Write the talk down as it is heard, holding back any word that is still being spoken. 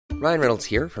Ryan Reynolds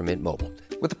here from Mint Mobile.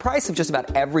 With the price of just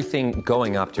about everything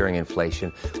going up during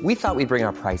inflation, we thought we'd bring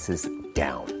our prices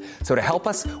down. So to help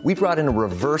us, we brought in a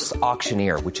reverse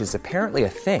auctioneer, which is apparently a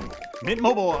thing. Mint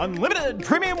Mobile Unlimited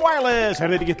Premium Wireless. How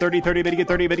to get 30, 30, bit to get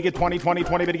 30, bit to get 20, 20,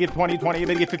 20, bit to get 20, 20,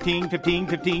 bit to get 15, 15,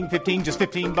 15, 15, just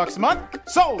 $15 a month?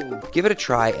 Sold! Give it a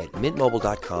try at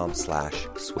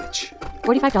mintmobile.com/switch.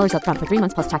 $45 up front for 3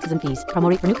 months plus taxes and fees. Promo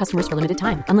rate for new customers for limited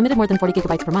time. Unlimited more than 40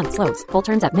 gigabytes per month. Slows full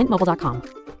terms at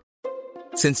mintmobile.com.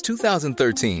 Since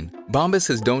 2013, Bombas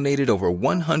has donated over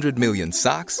 100 million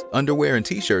socks, underwear, and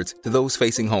T-shirts to those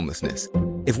facing homelessness.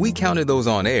 If we counted those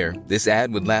on air, this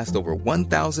ad would last over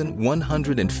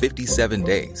 1,157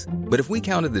 days. But if we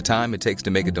counted the time it takes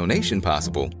to make a donation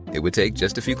possible, it would take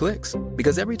just a few clicks.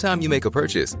 Because every time you make a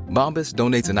purchase, Bombas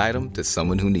donates an item to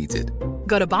someone who needs it.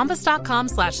 Go to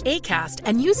bombas.com/ACAST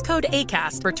and use code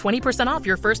ACAST for 20% off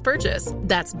your first purchase.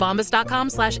 That's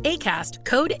bombas.com/ACAST,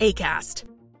 code ACAST.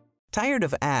 Tired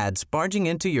of ads barging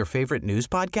into your favorite news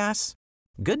podcasts?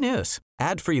 Good news.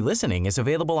 Ad-free listening is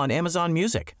available on Amazon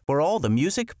Music for all the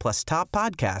music plus top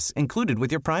podcasts included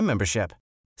with your Prime membership.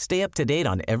 Stay up to date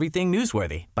on everything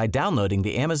newsworthy by downloading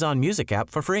the Amazon Music app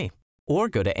for free or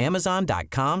go to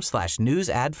amazon.com/news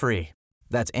ad free.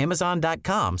 That's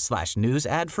amazon.com/news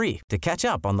ad free to catch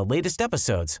up on the latest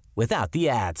episodes without the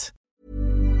ads.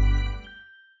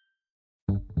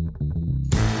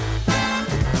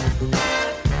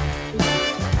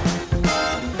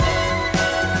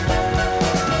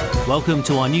 Welcome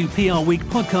to our new PR Week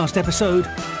podcast episode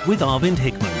with Arvind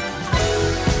Hickman.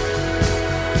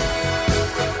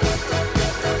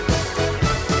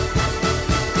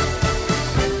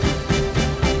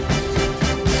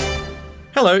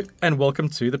 Hello and welcome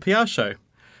to the PR Show.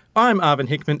 I'm Arvind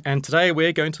Hickman and today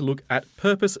we're going to look at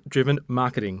purpose-driven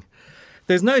marketing.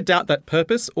 There's no doubt that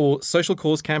purpose or social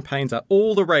cause campaigns are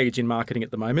all the rage in marketing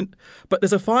at the moment, but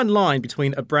there's a fine line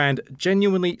between a brand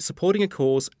genuinely supporting a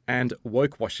cause and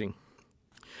woke-washing.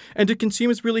 And do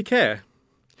consumers really care?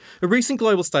 A recent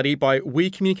global study by We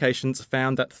Communications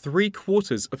found that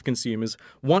 3/4 of consumers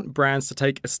want brands to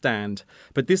take a stand,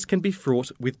 but this can be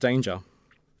fraught with danger.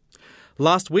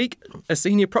 Last week, a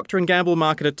senior Procter & Gamble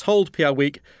marketer told PR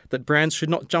Week that brands should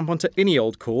not jump onto any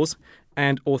old cause,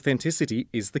 and authenticity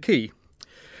is the key.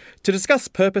 To discuss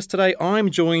purpose today,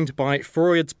 I'm joined by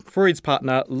Freud's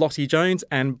partner Lottie Jones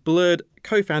and Blurred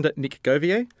co-founder Nick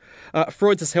Govier.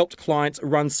 Freud's has helped clients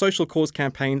run social cause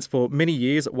campaigns for many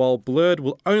years, while Blurred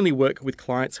will only work with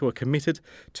clients who are committed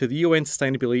to the UN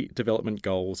Sustainability Development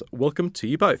Goals. Welcome to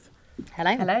you both.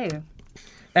 Hello. Hello.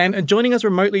 And joining us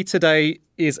remotely today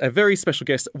is a very special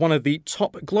guest, one of the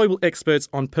top global experts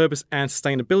on purpose and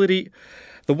sustainability,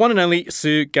 the one and only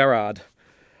Sue Garrard.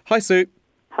 Hi, Sue.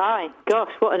 Hi.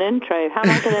 Gosh, what an intro. How am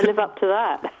I going to live up to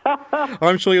that?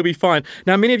 I'm sure you'll be fine.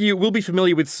 Now, many of you will be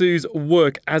familiar with Sue's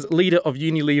work as leader of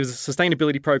Unilever's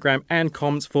sustainability program and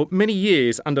comms for many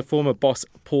years under former boss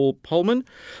Paul Polman.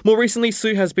 More recently,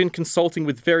 Sue has been consulting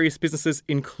with various businesses,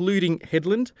 including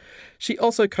Headland. She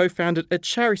also co-founded a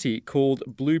charity called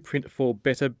Blueprint for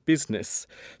Better Business.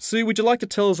 Sue, would you like to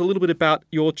tell us a little bit about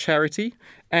your charity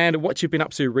and what you've been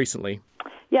up to recently?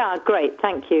 Yeah, great.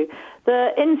 Thank you.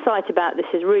 The insight about this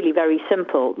is really very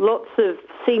simple. Lots of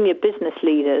senior business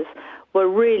leaders were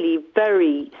really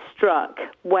very struck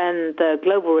when the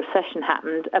global recession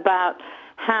happened about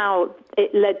how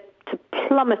it led to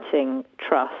plummeting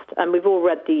trust. And we've all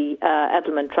read the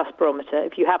Edelman Trust Barometer.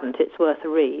 If you haven't, it's worth a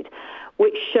read,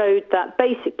 which showed that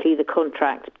basically the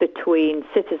contract between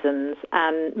citizens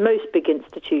and most big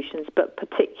institutions, but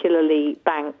particularly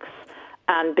banks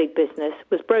and big business,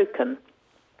 was broken.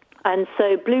 And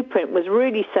so Blueprint was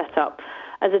really set up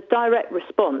as a direct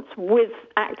response with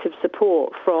active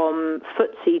support from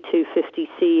FTSE 250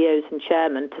 CEOs and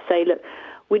chairmen to say, look,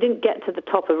 we didn't get to the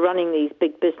top of running these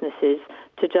big businesses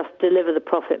to just deliver the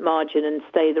profit margin and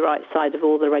stay the right side of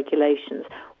all the regulations.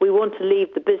 We want to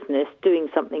leave the business doing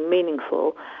something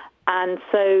meaningful. And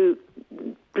so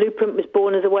Blueprint was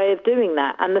born as a way of doing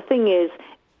that. And the thing is,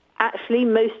 actually,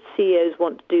 most CEOs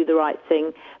want to do the right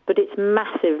thing, but it's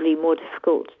massively more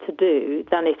difficult to do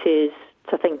than it is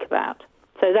to think about.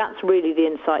 So that's really the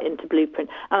insight into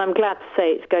Blueprint. And I'm glad to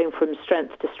say it's going from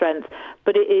strength to strength,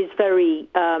 but it is very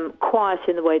quiet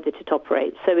in the way that it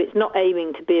operates. So it's not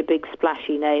aiming to be a big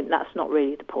splashy name. That's not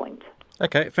really the point.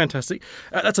 Okay, fantastic.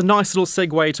 That's a nice little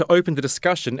segue to open the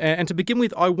discussion. And to begin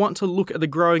with, I want to look at the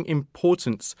growing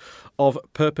importance of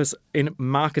purpose in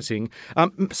marketing.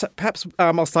 So perhaps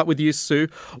I'll start with you, Sue.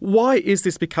 Why is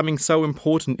this becoming so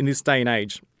important in this day and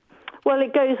age? Well,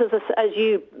 it goes, as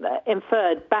you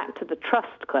inferred, back to the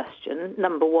trust question,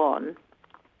 number one.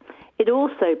 It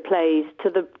also plays to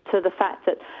the fact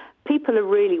that people are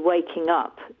really waking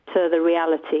up to the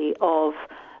reality of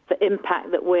the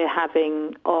impact that we're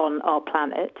having on our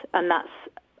planet, and that's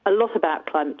a lot about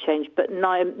climate change, but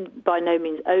by no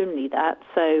means only that.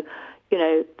 So,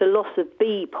 the loss of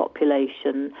bee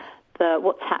population,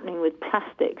 what's happening with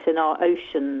plastics in our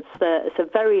oceans, it's a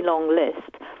very long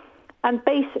list. And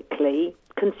basically,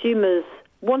 consumers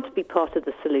want to be part of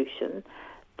the solution.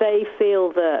 They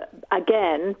feel that,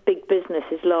 again, big business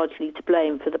is largely to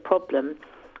blame for the problem.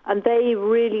 And they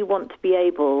really want to be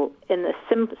able, in a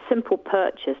simple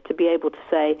purchase, to be able to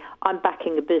say, I'm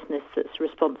backing a business that's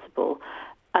responsible.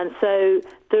 And so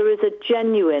there is a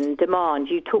genuine demand.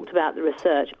 You talked about the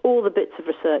research. All the bits of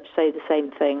research say the same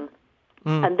thing.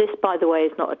 And this, by the way,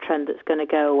 is not a trend that's going to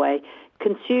go away.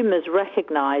 Consumers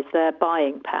recognise their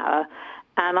buying power,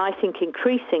 and I think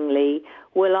increasingly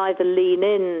will either lean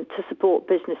in to support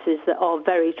businesses that are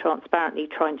very transparently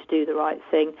trying to do the right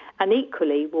thing, and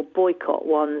equally will boycott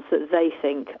ones that they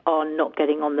think are not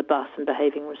getting on the bus and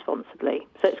behaving responsibly.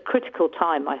 So it's critical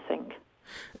time, I think.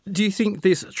 Do you think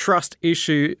this trust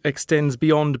issue extends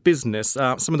beyond business?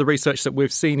 Some of the research that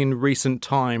we've seen in recent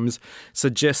times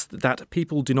suggests that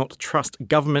people do not trust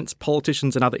governments,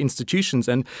 politicians and other institutions.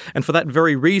 And for that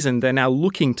very reason, they're now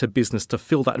looking to business to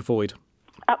fill that void.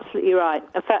 Absolutely right.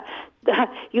 In fact,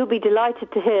 you'll be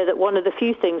delighted to hear that one of the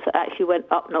few things that actually went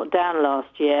up, not down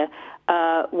last year,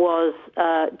 was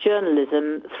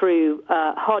journalism through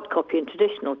hard copy and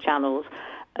traditional channels.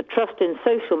 Trust in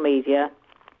social media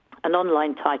and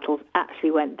online titles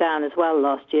actually went down as well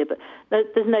last year, but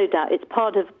there's no doubt it's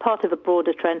part of a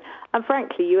broader trend. And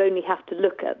frankly, you only have to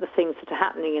look at the things that are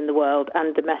happening in the world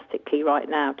and domestically right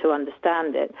now to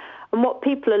understand it. And what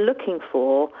people are looking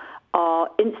for are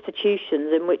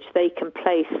institutions in which they can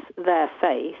place their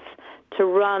faith to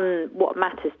run what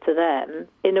matters to them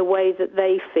in a way that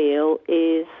they feel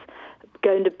is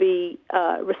going to be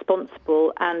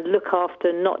responsible and look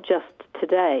after not just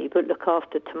today, but look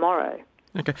after tomorrow.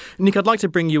 Okay. Nick, I'd like to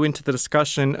bring you into the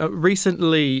discussion.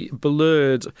 Recently,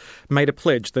 Blurred made a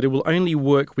pledge that it will only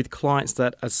work with clients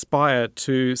that aspire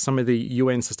to some of the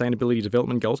UN Sustainability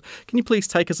Development Goals. Can you please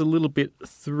take us a little bit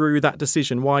through that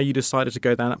decision, why you decided to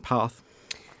go down that path?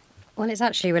 Well, it's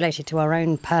actually related to our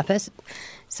own purpose.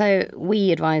 So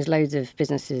we advise loads of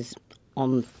businesses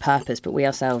on purpose, but we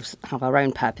ourselves have our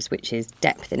own purpose, which is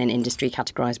depth in an industry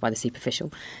categorised by the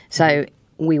superficial. So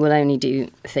we will only do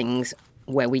things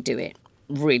where we do it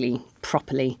really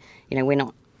properly. We're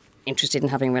not interested in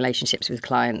having relationships with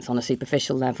clients on a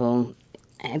superficial level,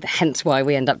 and hence why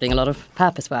we end up doing a lot of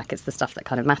purpose work. It's the stuff that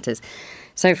kind of matters.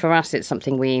 So for us, it's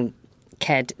something we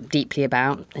cared deeply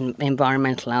about, and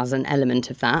environmental as an element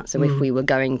of that. So if we were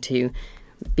going to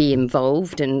be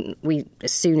involved, and we,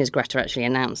 as soon as Greta actually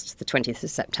announced the 20th of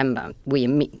September, we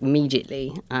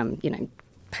immediately,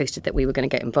 posted that we were going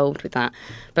to get involved with that.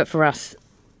 But for us,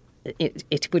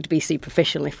 it would be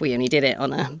superficial if we only did it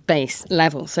on a base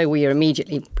level. So we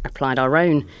immediately applied our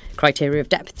own criteria of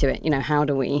depth to it. How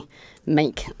do we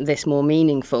make this more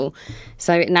meaningful?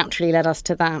 So it naturally led us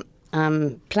to that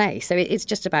place. So it's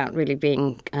just about really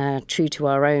being true to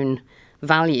our own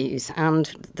values and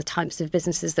the types of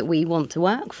businesses that we want to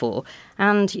work for.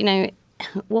 And,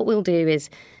 what we'll do is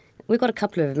we've got a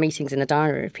couple of meetings in the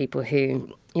diary of people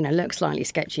who, look slightly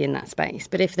sketchy in that space.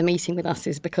 But if the meeting with us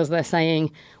is because they're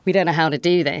saying, we don't know how to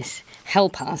do this,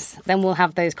 help us, then we'll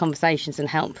have those conversations and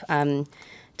help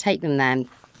take them there.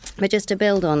 But just to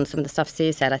build on some of the stuff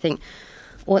Sue said, I think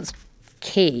what's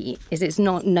key is it's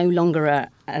no longer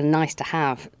a nice to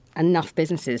have. Enough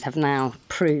businesses have now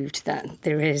proved that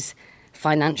there is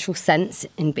financial sense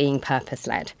in being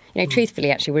purpose-led.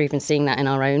 Truthfully, actually, we're even seeing that in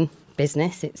our own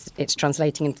business. It's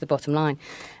translating into the bottom line.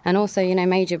 And also,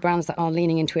 major brands that are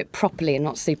leaning into it properly and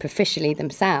not superficially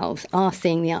themselves are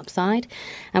seeing the upside.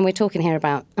 And we're talking here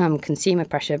about consumer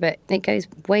pressure, but it goes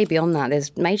way beyond that.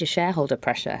 There's major shareholder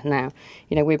pressure now.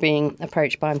 We're being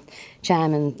approached by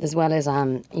chairmen as well as,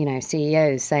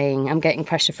 CEOs saying, I'm getting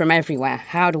pressure from everywhere.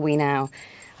 How do we now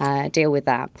deal with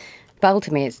that? But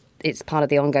ultimately, it's part of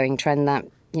the ongoing trend that,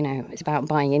 it's about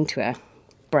buying into a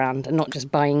brand and not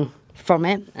just buying from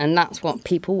it, and that's what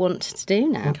people want to do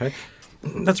now. Okay.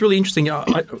 That's really interesting.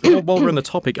 While we're on the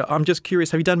topic, I'm just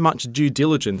curious, have you done much due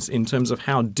diligence in terms of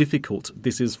how difficult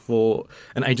this is for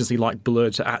an agency like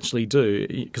Blurred to actually do?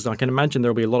 Because I can imagine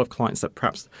there'll be a lot of clients that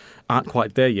perhaps aren't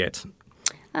quite there yet.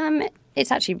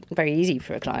 It's actually very easy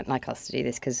for a client like us to do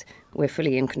this because we're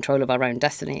fully in control of our own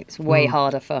destiny. It's way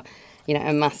harder for,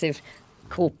 a massive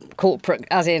corporate,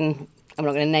 as in, I'm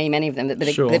not going to name any of them, but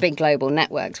the big global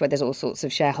networks where there's all sorts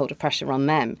of shareholder pressure on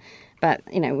them. But,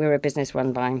 we're a business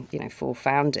run by, 4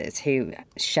 founders who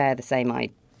share the same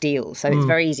deals. So it's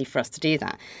very easy for us to do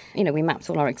that. You know, we mapped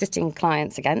all our existing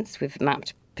clients against, we've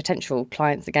mapped potential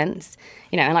clients against,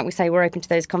 you know, and like we say, we're open to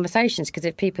those conversations, because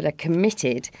if people are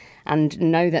committed and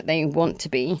know that they want to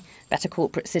be better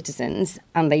corporate citizens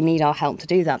and they need our help to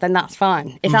do that, then that's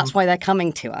fine. If that's why they're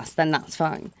coming to us, then that's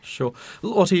fine. Sure.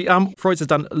 Lottie, Freud's has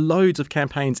done loads of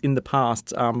campaigns in the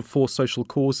past for social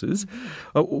causes.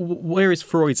 Where is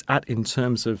Freud's at in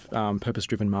terms of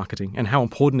purpose-driven marketing, and how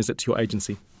important is it to your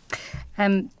agency?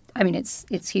 I mean,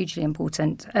 it's hugely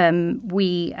important.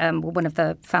 We were one of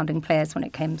the founding players when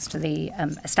it comes to the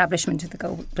establishment of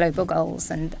the global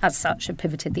goals, and as such have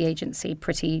pivoted the agency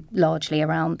pretty largely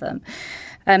around them.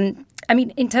 I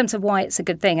mean, in terms of why it's a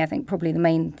good thing, I think probably the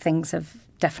main things have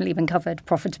definitely been covered: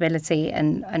 profitability,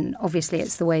 and obviously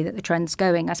it's the way that the trend's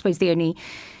going. I suppose the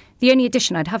only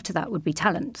addition I'd have to that would be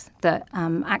talent, that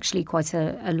actually quite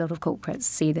a lot of corporates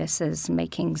see this as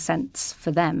making sense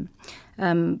for them.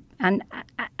 And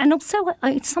also,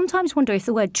 I sometimes wonder if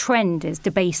the word trend is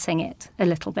debasing it a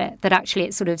little bit, that actually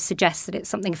it sort of suggests that it's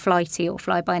something flighty or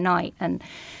fly-by-night. And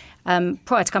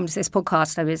prior to coming to this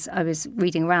podcast, I was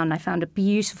reading around and I found a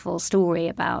beautiful story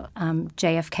about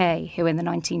JFK, who in the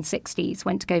 1960s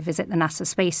went to go visit the NASA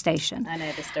space station. I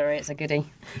know the story, it's a goodie.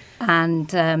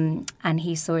 And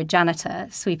he saw a janitor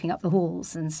sweeping up the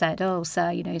halls and said, "Oh, sir,"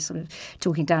 you know, sort of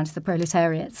talking down to the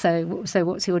proletariat, so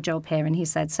what's your job here? And he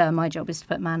said, "Sir, my job is to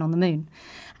put man on the moon."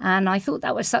 And I thought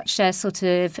that was such a sort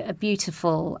of a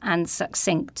beautiful and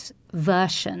succinct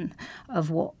version of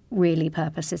what really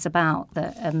purpose is about,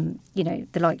 that you know,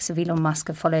 the likes of Elon Musk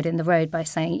have followed in the road by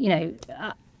saying, you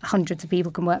know, hundreds of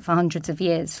people can work for hundreds of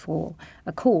years for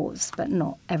a cause, but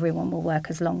not everyone will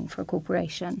work as long for a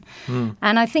corporation.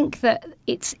 And I think that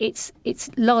it's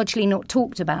largely not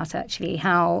talked about, actually,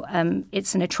 how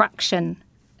it's an attraction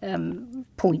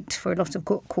point for a lot of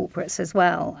corporates as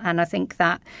well. And I think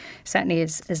that certainly,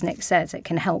 as Nick says, it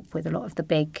can help with a lot of the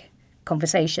big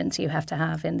conversations you have to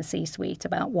have in the C-suite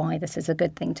about why this is a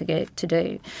good thing to do.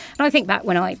 And I think back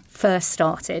when I first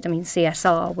started, I mean,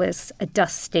 CSR was a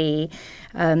dusty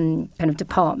kind of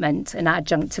department, an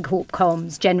adjunct to corp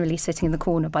comms, generally sitting in the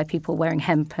corner by people wearing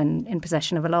hemp and in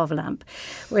possession of a lava lamp.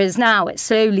 Whereas now it's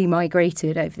slowly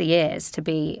migrated over the years to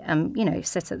be, you know,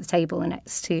 sit at the table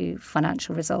next to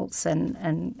financial results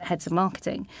and heads of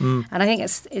marketing. And I think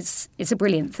it's a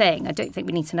brilliant thing. I don't think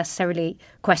we need to necessarily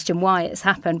question why it's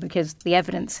happened, because the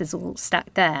evidence is all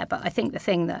stacked there. But I think the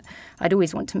thing that I'd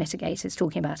always want to mitigate is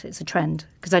talking about it as a trend,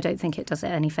 because I don't think it does it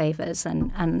any favours,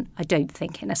 and I don't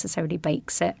think it necessarily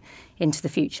bakes it into the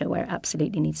future where it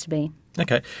absolutely needs to be.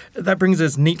 Okay, that brings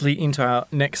us neatly into our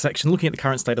next section, looking at the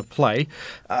current state of play.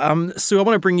 Sue, I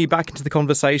want to bring you back into the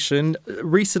conversation.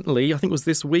 Recently, I think it was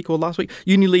this week or last week,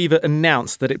 Unilever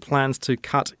announced that it plans to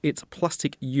cut its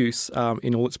plastic use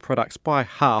in all its products by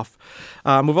half.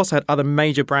 We've also had other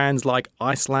major brands like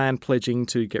Iceland pledging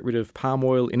to get rid of palm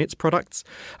oil in its products.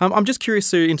 I'm just curious,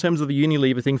 Sue, in terms of the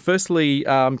Unilever thing, firstly,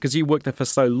 because you worked there for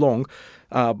so long,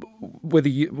 whether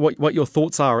what your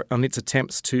thoughts are on its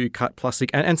attempts to cut plastic,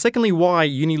 and secondly, why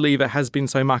Unilever has been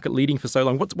so market leading for so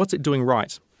long. What's it doing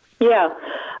right? Yeah.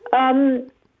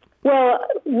 Well,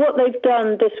 what they've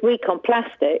done this week on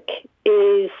plastic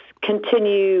is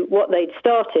continue what they'd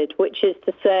started, which is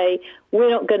to say we're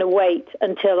not going to wait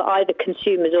until either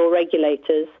consumers or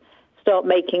regulators start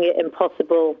making it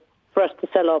impossible for us to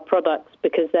sell our products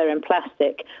because they're in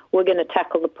plastic. We're going to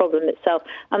tackle the problem itself.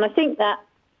 And I think that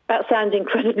sounds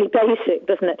incredibly basic,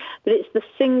 doesn't it? But it's the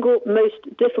single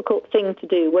most difficult thing to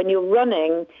do when you're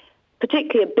running,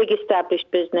 particularly a big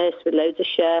established business with loads of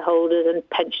shareholders and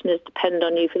pensioners depend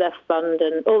on you for their fund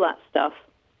and all that stuff.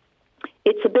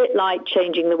 It's a bit like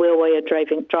changing the wheel while you're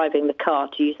driving the car,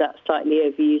 to use that slightly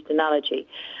overused analogy.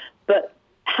 But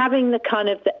having the kind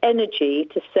of the energy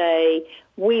to say,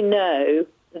 we know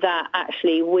that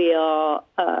actually we are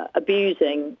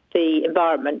abusing the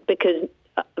environment, because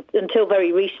until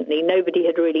very recently, nobody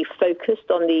had really focused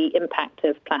on the impact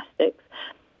of plastics.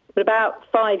 But about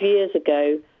 5 years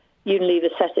ago, Unilever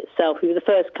set itself, we were the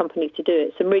first company to do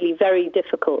it, some really very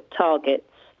difficult targets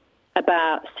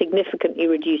about significantly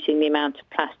reducing the amount of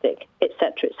plastic, et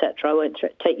cetera, I won't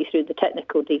take you through the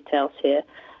technical details here,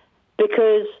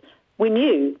 because we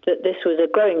knew that this was a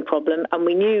growing problem, and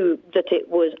we knew that it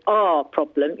was our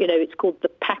problem. You know, it's called the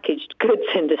packaged goods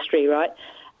industry, right?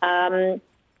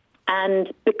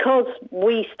 And because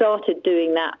we started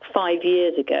doing that 5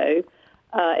 years ago,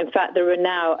 in fact, there are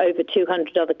now over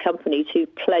 200 other companies who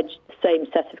pledged the same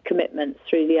set of commitments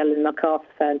through the Ellen MacArthur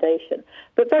Foundation.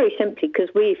 But very simply, because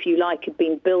we, if you like, had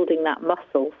been building that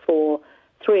muscle for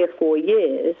 3 or 4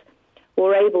 years,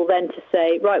 we're able then to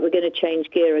say, right, we're going to change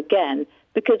gear again,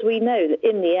 because we know that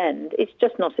in the end, it's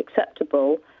just not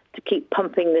acceptable to keep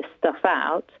pumping this stuff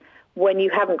out when you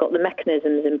haven't got the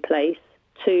mechanisms in place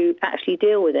to actually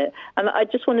deal with it. And I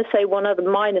just want to say one other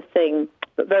minor thing,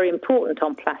 but very important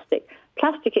on plastic.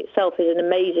 Plastic itself is an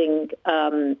amazing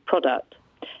product.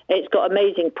 It's got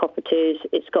amazing properties.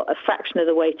 It's got a fraction of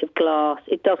the weight of glass.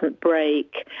 It doesn't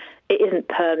break. It isn't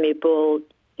permeable,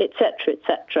 etc.,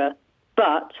 etc.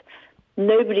 But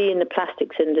nobody in the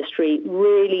plastics industry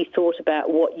really thought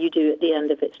about what you do at the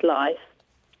end of its life,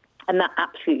 and that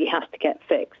absolutely has to get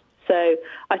fixed. So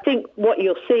I think what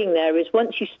you're seeing there is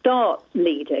once you start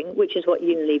leading, which is what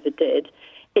Unilever did,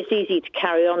 it's easy to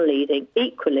carry on leading.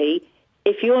 Equally,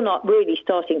 if you're not really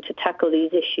starting to tackle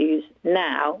these issues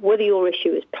now, whether your issue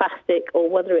is plastic or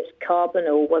whether it's carbon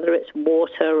or whether it's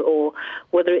water or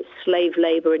whether it's slave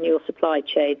labour in your supply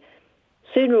chain,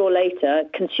 sooner or later,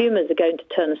 consumers are going to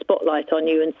turn a spotlight on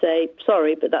you and say,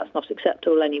 sorry, but that's not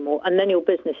acceptable anymore. And then your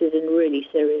business is in really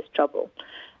serious trouble.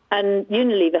 And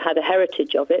Unilever had a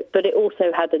heritage of it, but it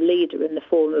also had a leader in the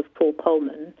form of Paul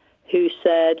Polman, who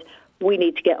said, we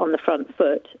need to get on the front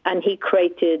foot. And he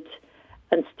created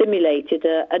and stimulated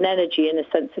an energy and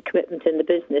a sense of commitment in the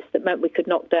business that meant we could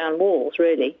knock down walls,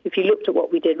 really. If you looked at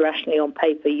what we did rationally on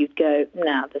paper, you'd go,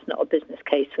 no, there's not a business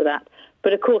case for that.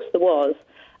 But of course there was,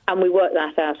 and we worked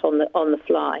that out on the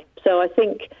fly. So I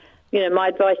think, my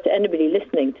advice to anybody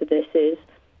listening to this is,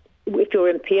 if you're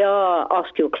in PR,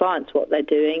 ask your clients what they're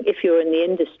doing. If you're in the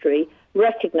industry,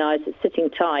 recognise that sitting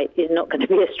tight is not going to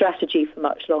be a strategy for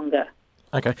much longer.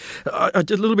 Okay. I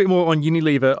did a little bit more on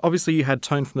Unilever. Obviously, you had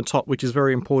tone from the top, which is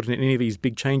very important in any of these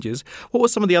big changes. What were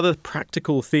some of the other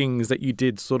practical things that you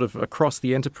did sort of across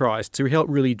the enterprise to help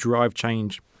really drive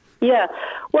change? Yeah.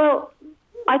 Well,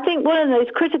 I think one of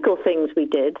those critical things we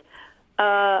did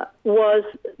was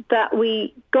that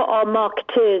we got our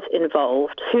marketeers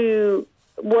involved who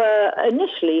were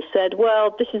initially said,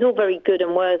 well, this is all very good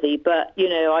and worthy, but,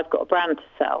 I've got a brand to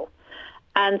sell.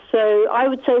 And so I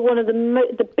would say one of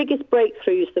the biggest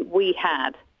breakthroughs that we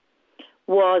had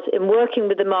was in working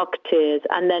with the marketeers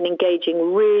and then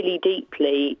engaging really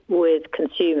deeply with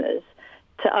consumers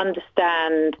to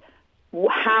understand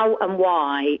how and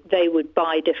why they would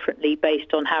buy differently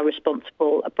based on how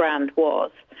responsible a brand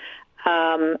was.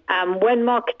 And when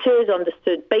marketeers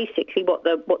understood basically what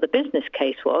the business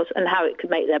case was and how it could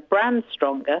make their brand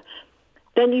stronger,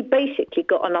 then you basically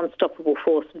got an unstoppable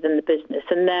force within the business.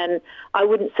 And then I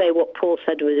wouldn't say what Paul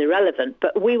said was irrelevant,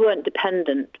 but we weren't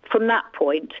dependent. From that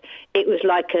point, it was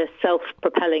like a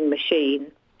self-propelling machine.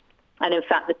 And in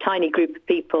fact, the tiny group of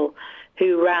people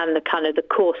who ran the kind of the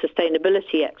core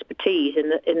sustainability expertise in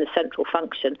the central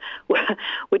function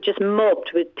were just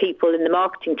mobbed with people in the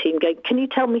marketing team going, can you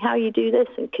tell me how you do this?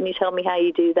 And can you tell me how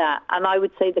you do that? And I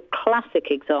would say the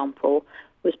classic example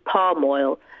was palm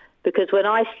oil. Because when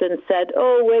Iceland said,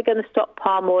 we're going to stop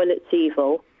palm oil, it's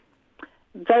evil,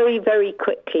 very, very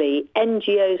quickly,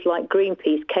 NGOs like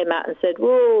Greenpeace came out and said,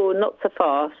 whoa, not so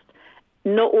fast.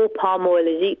 Not all palm oil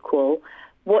is equal.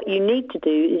 What you need to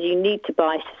do is you need to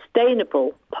buy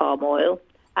sustainable palm oil.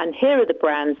 And here are the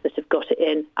brands that have got it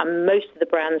in. And most of the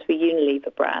brands were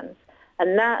Unilever brands.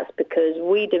 And that's because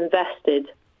we'd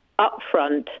invested up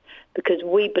front because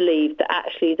we believed that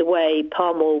actually the way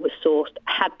palm oil was sourced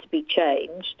had to be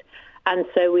changed. And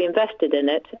so we invested in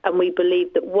it, and we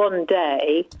believed that one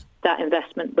day that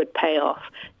investment would pay off.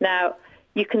 Now,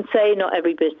 you can say not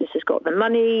every business has got the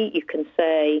money. You can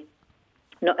say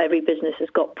not every business has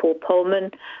got Paul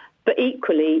Polman. But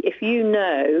equally, if you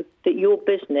know that your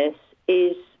business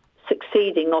is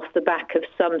succeeding off the back of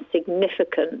some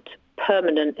significant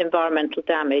permanent environmental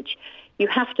damage, you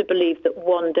have to believe that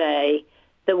one day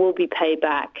there will be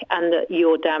payback and that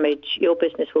your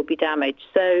business will be damaged.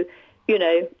 So,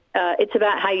 it's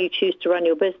about how you choose to run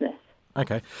your business.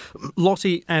 Okay.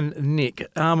 Lottie and Nick,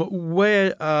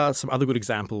 where are some other good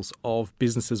examples of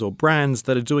businesses or brands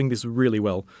that are doing this really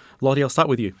well? Lottie, I'll start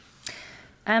with you.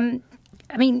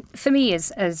 For me,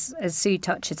 as Sue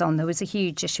touches on, there was a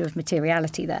huge issue of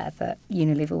materiality there, that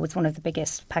Unilever was one of the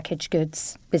biggest packaged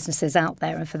goods businesses out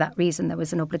there, and for that reason there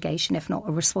was an obligation, if not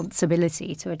a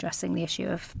responsibility, to addressing the issue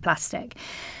of plastic.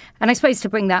 And I suppose to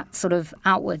bring that sort of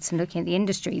outwards and looking at the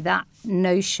industry, that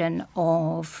notion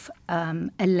of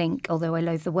a link, although I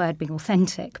loathe the word, being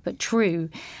authentic, but true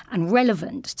and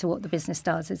relevant to what the business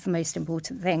does is the most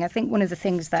important thing. I think one of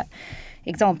the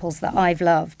examples that I've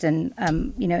loved and,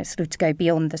 sort of to go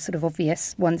beyond the sort of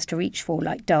obvious ones to reach for,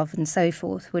 like Dove and so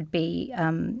forth, would be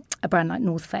a brand like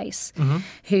North Face,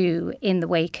 who, in the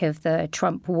wake of the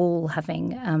Trump wall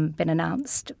having been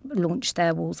announced, launched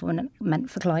their Walls Were Meant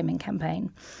for Climbing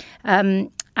campaign.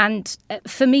 And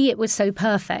for me, it was so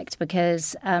perfect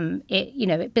because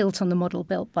it built on the model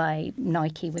built by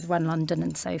Nike with Run London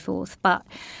and so forth. But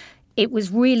it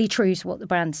was really true to what the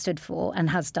brand stood for and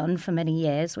has done for many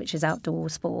years, which is outdoor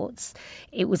sports.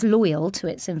 It was loyal to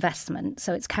its investment,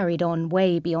 so it's carried on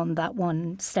way beyond that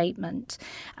one statement.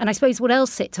 And I suppose what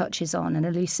else it touches on and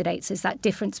elucidates is that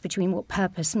difference between what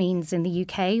purpose means in the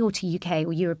UK or to UK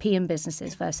or European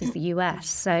businesses versus the US.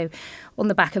 So on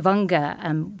the back of Unger,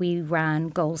 we ran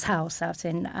Goals House out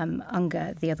in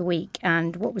Unger the other week.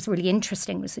 And what was really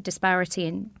interesting was the disparity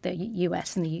in the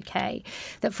US and the UK,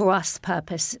 that for us,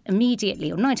 purpose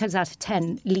immediately, or 9 times out of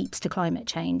 10, leaps to climate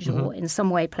change or in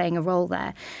some way playing a role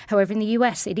there. However, in the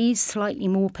US, it is slightly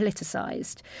more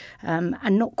politicised and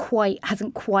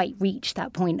hasn't quite reached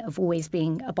that point of always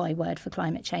being a byword for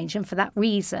climate change. And for that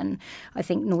reason, I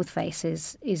think North Face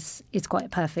is quite a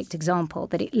perfect example,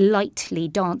 that it lightly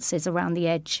dances around the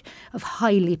edge of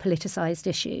highly politicised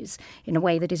issues in a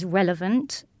way that is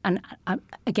relevant. And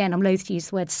again, I'm loath to use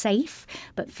the word safe,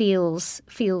 but feels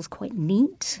quite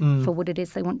neat for what it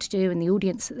is they want to do and the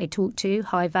audience that they talk to,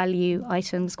 high value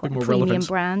items, quite a premium relevant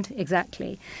brand.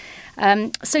 Exactly.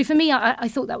 So for me, I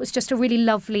thought that was just a really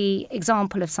lovely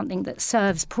example of something that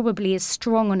serves probably as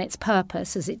strong on its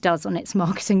purpose as it does on its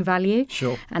marketing value.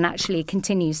 Sure. And actually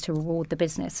continues to reward the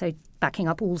business. So backing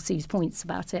up all Sue's points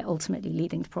about it, ultimately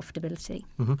leading to profitability.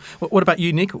 What about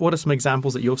you, Nick? What are some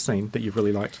examples that you've seen that you've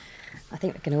really liked? I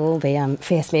think we're going to all be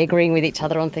fiercely agreeing with each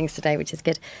other on things today, which is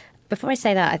good. Before I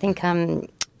say that, I think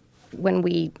when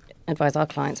we advise our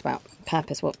clients about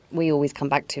purpose, what we always come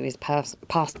back to is past,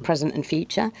 present and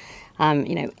future.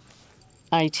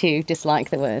 I too dislike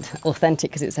the word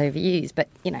authentic because it's overused, but,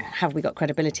 have we got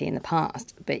credibility in the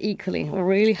past? But equally, we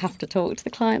really have to talk to the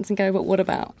clients and go, but what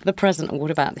about the present and what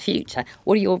about the future?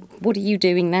 What are you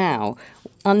doing now?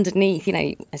 Underneath,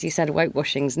 as you said, woke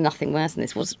washing is nothing worse than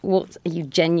this. What are you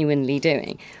genuinely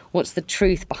doing? What's the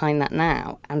truth behind that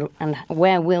now? And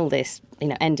where will this,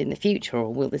 end in the future,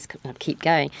 or will this kind of keep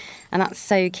going? And that's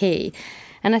so key.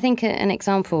 And I think an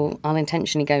example, I'll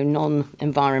intentionally go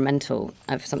non-environmental,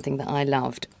 of something that I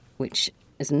loved, which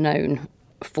is known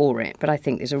for it, but I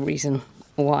think there's a reason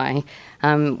why,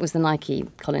 was the Nike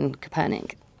Colin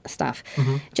Kaepernick stuff.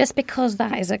 Just because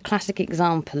that is a classic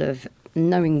example of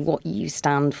knowing what you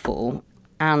stand for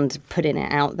and putting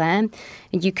it out there.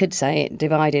 You could say it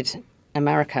divided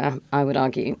America. I would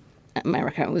argue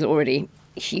America was already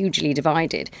hugely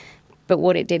divided. But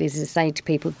what it did is say to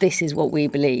people, this is what we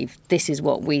believe, this is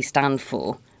what we stand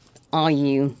for. Are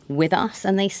you with us?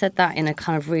 And they said that in a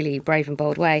kind of really brave and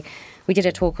bold way. We did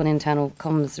a talk on internal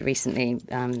comms recently.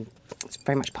 It's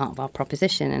very much part of our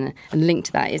proposition. And linked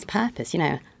to that is purpose.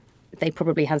 They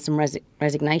probably had some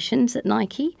resignations at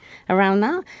Nike around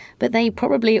that, but they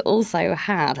probably also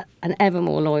had an ever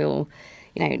more loyal,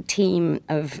 team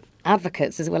of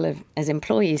advocates as well as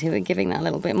employees who are giving that a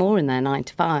little bit more in their 9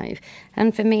 to 5.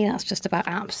 And for me, that's just about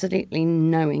absolutely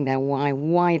knowing their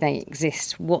why they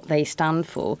exist, what they stand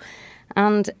for.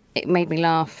 And it made me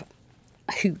laugh,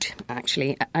 hoot,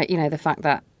 actually, the fact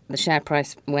that the share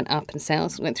price went up and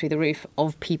sales went through the roof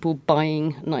of people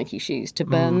buying Nike shoes to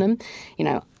burn them.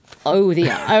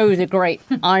 The great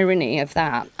irony of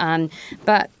that.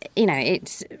 But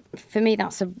it's, for me,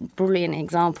 that's a brilliant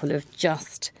example of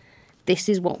just, this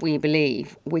is what we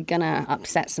believe. We're going to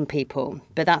upset some people,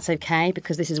 but that's okay,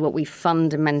 because this is what we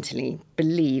fundamentally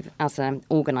believe as an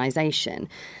organisation.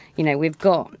 We've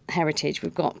got heritage,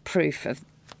 we've got proof of,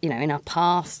 in our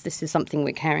past, this is something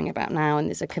we're caring about now, and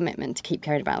there's a commitment to keep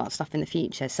caring about that stuff in the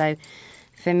future. So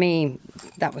for me,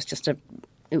 that was just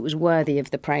it was worthy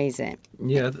of the praise it.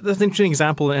 Yeah, that's an interesting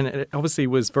example, and it obviously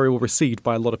was very well received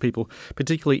by a lot of people,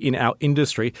 particularly in our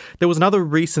industry. There was another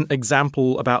recent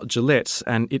example about Gillette,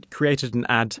 and it created an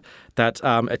ad that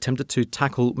attempted to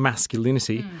tackle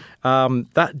masculinity.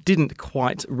 That didn't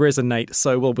quite resonate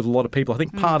so well with a lot of people. I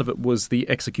think part of it was the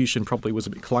execution probably was a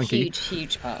bit clunky.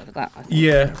 Huge part of that, I think.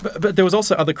 Yeah, but there was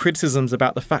also other criticisms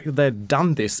about the fact that they'd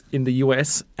done this in the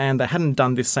US and they hadn't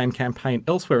done this same campaign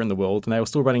elsewhere in the world, and they were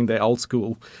still running their old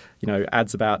school,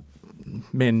 ads about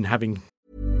men having...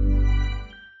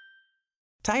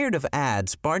 Tired of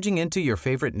ads barging into your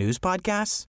favorite news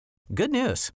podcasts? Good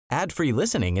news. Ad-free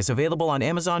listening is available on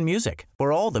Amazon Music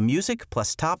for all the music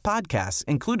plus top podcasts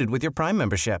included with your Prime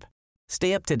membership.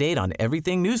 Stay up to date on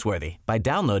everything newsworthy by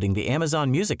downloading the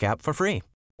Amazon Music app for free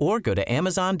or go to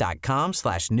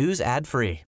amazon.com/news ad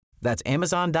free. That's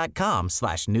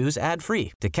amazon.com/news ad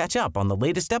free to catch up on the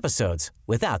latest episodes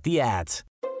without the ads.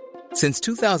 Since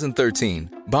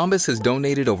 2013, Bombas has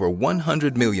donated over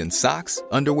 100 million socks,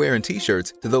 underwear, and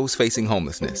T-shirts to those facing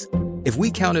homelessness. If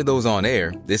we counted those on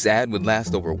air, this ad would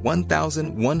last over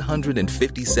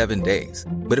 1,157 days.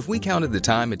 But if we counted the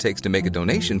time it takes to make a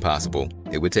donation possible,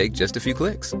 it would take just a few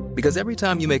clicks. Because every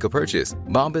time you make a purchase,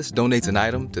 Bombas donates an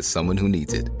item to someone who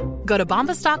needs it. Go to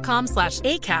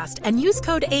bombas.com/ACAST and use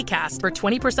code ACAST for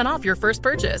 20% off your first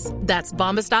purchase. That's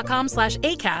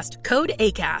bombas.com/ACAST, code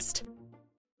ACAST.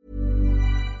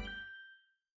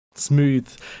 Smooth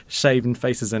shaven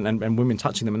faces and women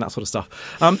touching them and that sort of stuff.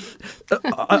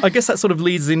 I guess that sort of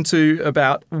leads into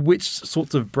about which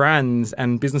sorts of brands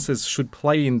and businesses should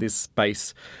play in this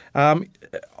space. I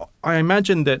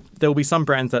imagine that there will be some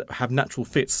brands that have natural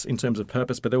fits in terms of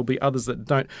purpose, but there will be others that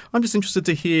don't. I'm just interested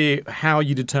to hear how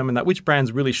you determine that, which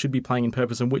brands really should be playing in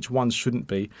purpose and which ones shouldn't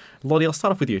be. Lottie, I'll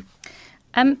start off with you.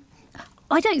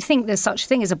 I don't think there's such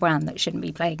thing as a brand that shouldn't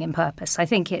be playing in purpose. I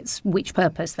think it's which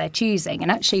purpose they're choosing. And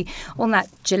actually, on that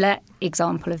Gillette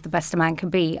example of the best a man can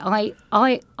be, I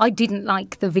didn't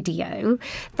like the video.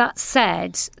 That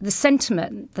said, the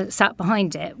sentiment that sat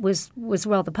behind it was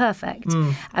rather perfect.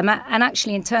 And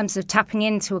actually, in terms of tapping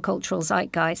into a cultural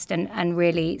zeitgeist and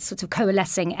really sort of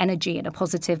coalescing energy in a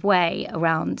positive way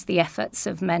around the efforts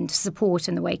of men to support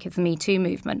in the wake of the Me Too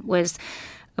movement was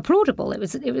applaudable.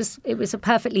 It was a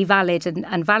perfectly valid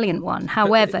and valiant one.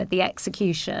 However, the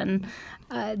execution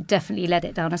definitely led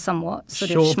it down a somewhat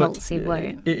sort of schmaltzy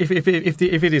way. If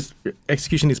it is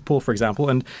execution is poor, for example,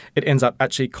 and it ends up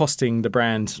actually costing the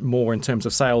brand more in terms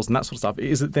of sales and that sort of stuff,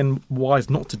 is it then wise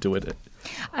not to do it?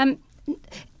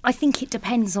 I think it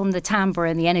depends on the timbre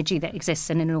and the energy that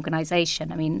exists in an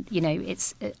organisation. I mean,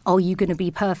 it's are you going to be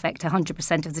perfect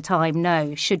 100% of the time?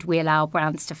 No. Should we allow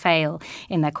brands to fail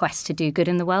in their quest to do good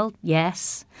in the world?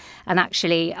 Yes. And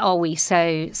actually, are we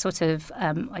so sort of,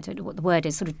 I don't know what the word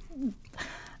is, sort of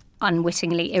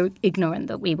unwittingly ignorant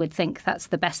that we would think that's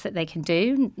the best that they can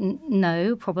do?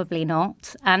 No, probably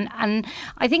not. And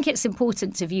I think it's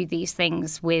important to view these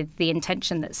things with the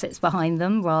intention that sits behind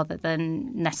them rather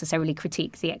than necessarily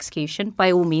critique the execution,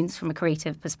 by all means from a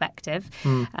creative perspective.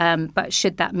 But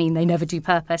should that mean they never do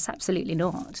purpose? Absolutely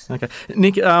not. Okay.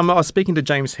 Nick, I was speaking to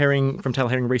James Herring from Taylor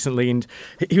Herring recently, and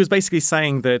he was basically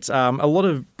saying that a lot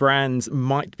of brands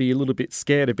might be a little bit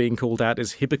scared of being called out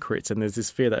as hypocrites, and there's this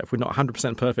fear that if we're not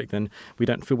 100% perfect, then we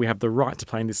don't feel we have the right to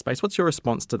play in this space. What's your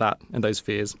response to that and those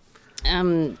fears?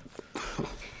 You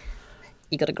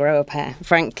got to grow a pair,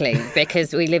 frankly,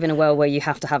 because we live in a world where you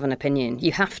have to have an opinion.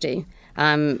 You have to.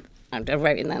 I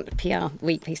wrote in that PR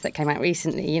Week piece that came out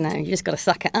recently, you just got to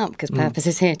suck it up because purpose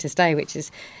is here to stay, which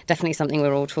is definitely something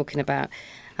we're all talking about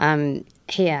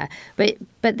here. But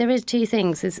there is two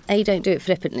things. There's A, don't do it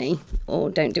flippantly, or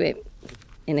don't do it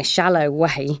in a shallow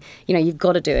way. You've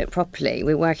got to do it properly.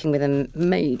 We're working with a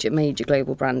major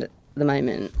global brand at the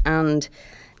moment, and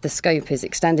the scope is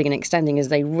extending and extending as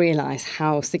they realise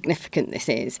how significant this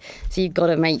is. So you've got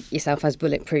to make yourself as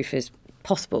bulletproof as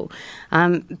possible.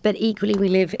 But equally, we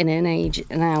live in an age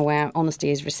now where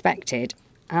honesty is respected,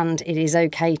 and it is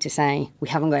okay to say we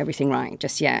haven't got everything right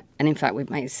just yet. And in fact, we've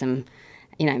made some,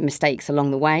 mistakes along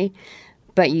the way.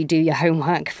 But you do your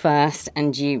homework first,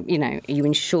 and you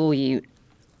ensure you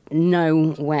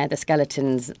know where the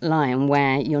skeletons lie and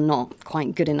where you're not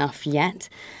quite good enough yet.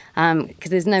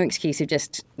 Because there's no excuse of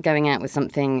just going out with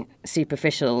something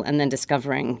superficial and then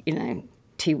discovering,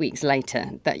 2 weeks later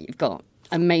that you've got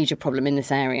a major problem in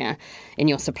this area in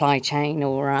your supply chain,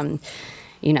 or,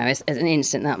 as an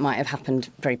instant that might have happened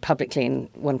very publicly in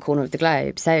one corner of the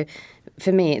globe. So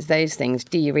for me, it's those things.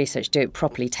 Do your research, do it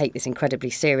properly, take this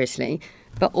incredibly seriously,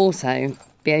 but also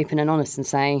be open and honest and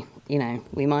say,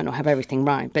 we might not have everything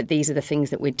right, but these are the things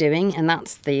that we're doing, and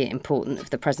that's the important of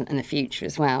the present and the future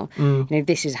as well.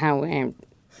 This is how we're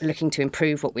looking to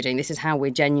improve what we're doing. This is how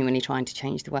we're genuinely trying to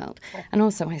change the world. And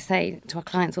also, I say to our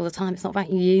clients all the time, it's not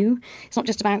about you. It's not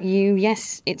just about you.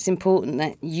 Yes, it's important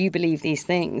that you believe these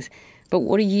things, but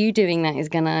what are you doing that is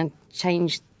going to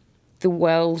change the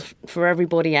world for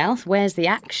everybody else? Where's the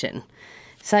action?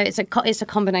 So it's a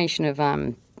combination of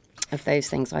those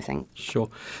things, I think. Sure.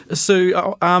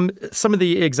 So some of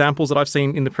the examples that I've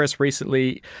seen in the press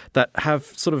recently that have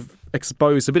sort of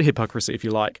exposed a bit of hypocrisy, if you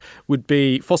like, would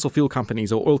be fossil fuel companies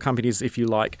or oil companies, if you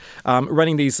like,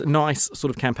 running these nice sort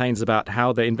of campaigns about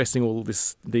how they're investing all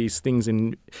these things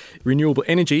in renewable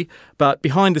energy, but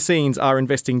behind the scenes are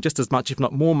investing just as much, if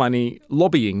not more money,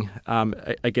 lobbying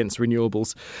against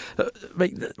renewables.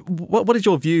 What is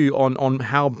your view on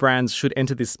how brands should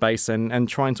enter this space and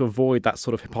trying to avoid that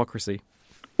sort of hypocrisy?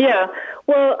 Yeah,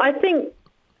 well, I think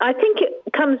it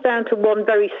comes down to one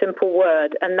very simple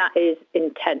word, and that is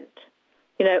intent.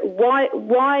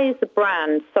 Why is the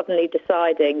brand suddenly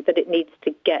deciding that it needs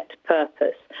to get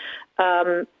purpose?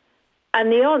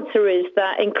 And the answer is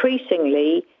that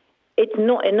increasingly it's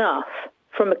not enough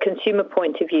from a consumer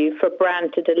point of view for a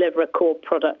brand to deliver a core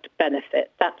product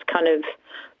benefit. That's kind of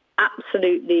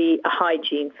absolutely a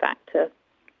hygiene factor.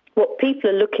 What people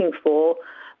are looking for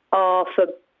are for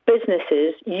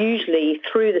businesses, usually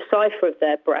through the cipher of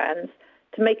their brands,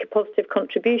 to make a positive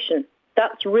contribution.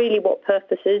 That's really what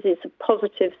purpose is. It's a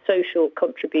positive social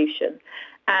contribution.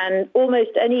 And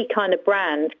almost any kind of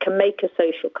brand can make a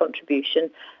social contribution,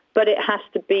 but it has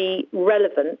to be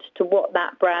relevant to what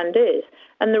that brand is.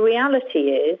 And the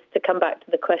reality is, to come back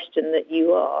to the question that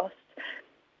you asked,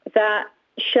 that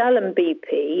Shell and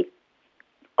BP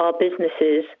are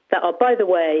businesses that are, by the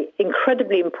way,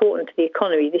 incredibly important to the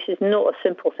economy. This is not a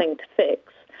simple thing to fix,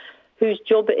 whose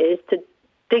job it is to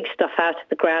dig stuff out of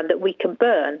the ground that we can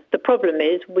burn. The problem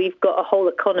is we've got a whole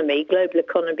economy, global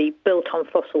economy, built on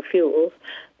fossil fuels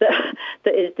that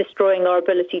is destroying our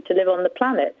ability to live on the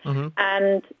planet. Mm-hmm.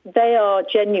 And they are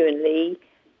genuinely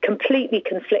completely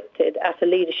conflicted at a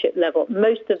leadership level.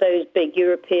 Most of those big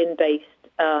European-based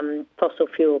fossil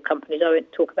fuel companies, I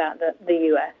won't talk about the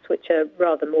US, which are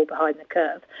rather more behind the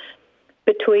curve,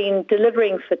 between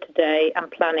delivering for today and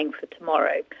planning for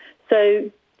tomorrow.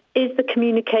 So is the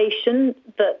communication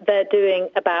that they're doing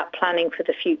about planning for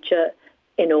the future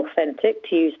inauthentic,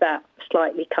 to use that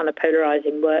slightly kind of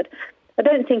polarizing word? I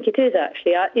don't think it is,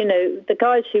 actually. The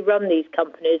guys who run these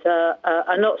companies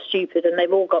are not stupid, and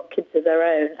they've all got kids of their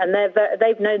own, and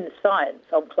they've known the science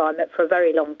on climate for a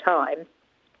very long time.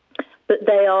 But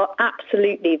they are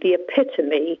absolutely the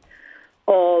epitome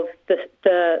of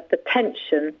the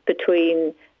tension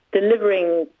between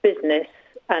delivering business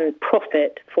and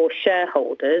profit for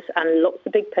shareholders, and lots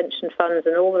of big pension funds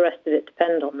and all the rest of it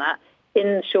depend on that in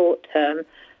the short term,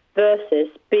 versus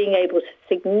being able to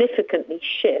significantly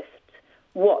shift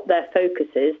what their focus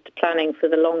is to planning for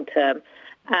the long term.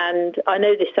 And I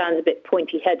know this sounds a bit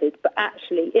pointy-headed, but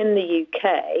actually in the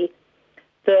UK,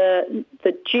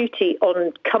 the duty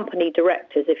on company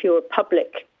directors, if you're a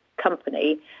public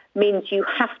company, means you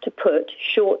have to put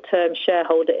short-term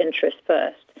shareholder interest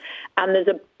first. And there's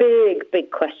a big,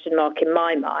 big question mark in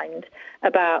my mind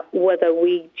about whether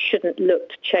we shouldn't look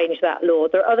to change that law.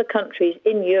 There are other countries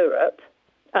in Europe,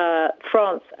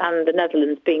 France and the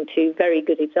Netherlands being two very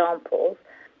good examples,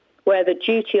 where the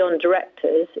duty on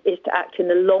directors is to act in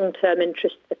the long-term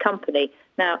interest of the company.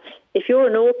 Now, if you're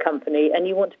an oil company and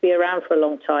you want to be around for a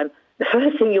long time, the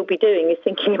first thing you'll be doing is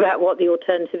thinking about what the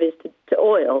alternative is to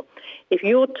oil. If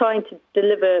you're trying to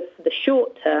deliver for the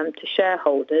short term to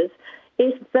shareholders,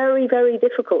 it's very, very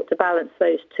difficult to balance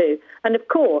those two. And of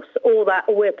course, all that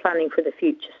we're planning for the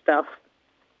future stuff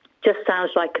just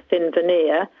sounds like a thin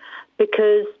veneer,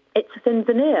 because it's a thin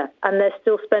veneer, and they're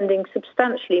still spending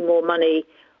substantially more money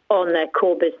on their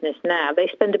core business now. They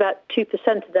spend about 2%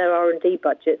 of their R&D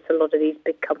budgets, a lot of these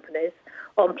big companies,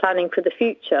 on planning for the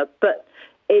future. But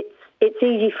it's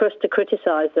easy for us to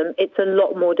criticise them. It's a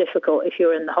lot more difficult if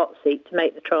you're in the hot seat to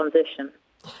make the transition.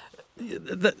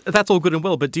 That's all good and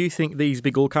well, but do you think these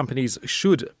big oil companies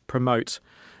should promote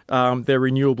their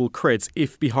renewable creds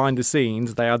if behind the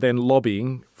scenes they are then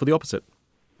lobbying for the opposite?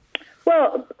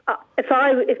 Well, if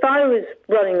I was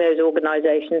running those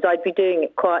organisations, I'd be doing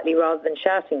it quietly rather than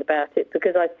shouting about it,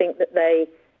 because I think that they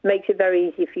makes it very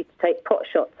easy for you to take pot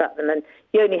shots at them. And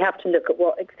you only have to look at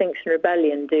what Extinction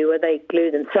Rebellion do, where they glue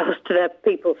themselves to their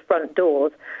people's front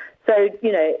doors. So, is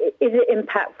it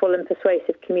impactful and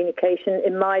persuasive communication?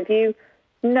 In my view,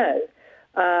 no.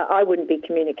 I wouldn't be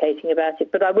communicating about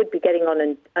it, but I would be getting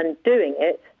on and doing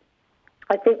it.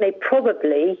 I think they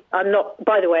probably, I'm not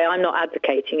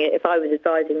advocating it. If I was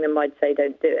advising them, I'd say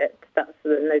don't do it.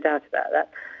 There's no doubt about that.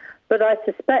 But I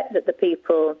suspect that the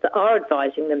people that are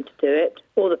advising them to do it,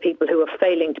 or the people who are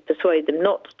failing to persuade them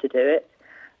not to do it,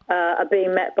 are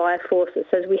being met by a force that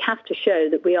says we have to show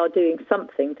that we are doing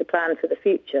something to plan for the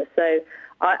future. So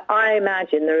I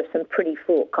imagine there are some pretty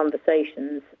fraught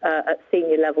conversations at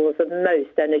senior levels of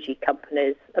most energy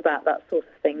companies about that sort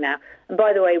of thing now. And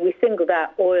by the way, we singled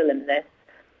out oil in this,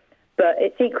 but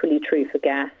it's equally true for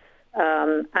gas.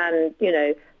 And,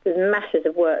 there's masses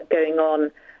of work going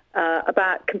on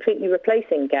about completely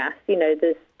replacing gas.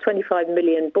 There's 25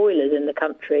 million boilers in the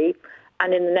country,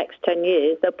 and in the next 10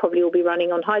 years, they'll probably all be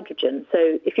running on hydrogen.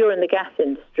 So if you're in the gas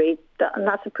industry,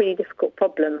 that's a pretty difficult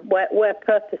problem. Where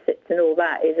purpose sits in all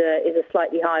that is a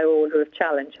slightly higher order of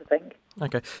challenge, I think.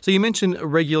 Okay. So you mentioned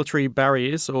regulatory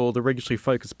barriers, or the regulatory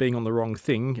focus being on the wrong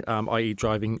thing, i.e.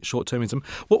 driving short-termism.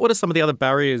 What are some of the other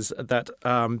barriers that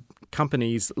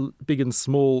companies, big and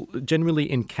small,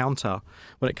 generally encounter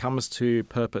when it comes to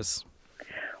purpose?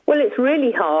 Well, it's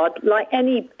really hard, like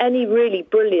any really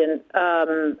brilliant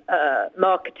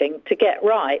marketing, to get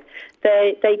right.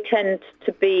 They tend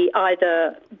to be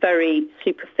either very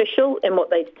superficial in what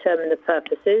they determine the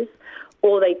purpose is,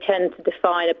 or they tend to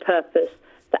define a purpose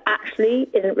that actually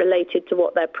isn't related to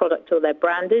what their product or their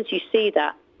brand is. You see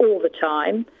that all the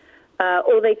time.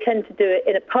 Or they tend to do it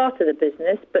in a part of the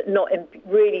business, but not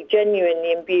really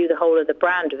genuinely imbue the whole of the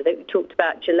brand with it. We talked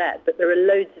about Gillette, but there are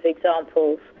loads of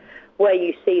examples where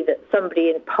you see that somebody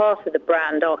in part of the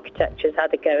brand architecture has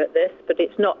had a go at this, but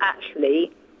it's not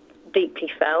actually deeply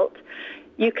felt.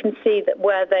 You can see that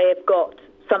where they have got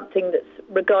something that's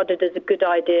regarded as a good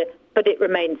idea, but it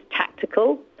remains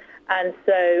tactical. And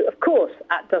so, of course,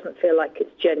 that doesn't feel like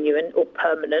it's genuine or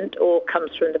permanent or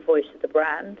comes from the voice of the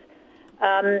brand.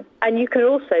 And you can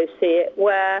also see it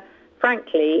where,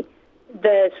 frankly,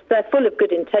 they're full of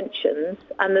good intentions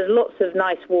and there's lots of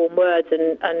nice warm words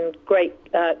and great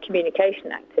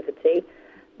communication activity,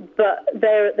 but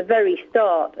they're at the very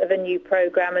start of a new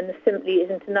programme and there simply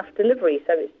isn't enough delivery,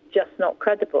 so it's just not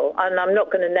credible. And I'm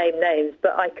not going to name names,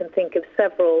 but I can think of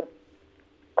several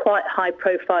quite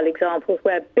high-profile examples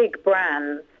where big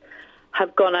brands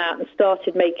have gone out and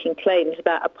started making claims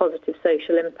about a positive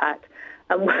social impact.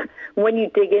 And when you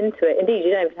dig into it, indeed,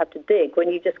 you don't even have to dig. When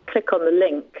you just click on the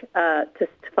link to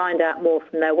find out more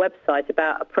from their website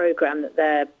about a programme that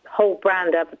their whole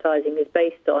brand advertising is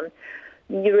based on,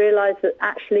 you realise that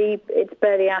actually it's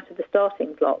barely out of the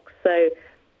starting blocks. So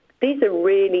these are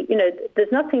really,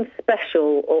 there's nothing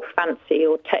special or fancy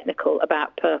or technical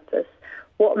about purpose.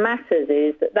 What matters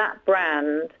is that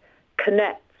brand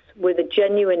connects with a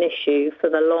genuine issue for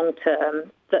the long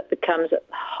term that becomes at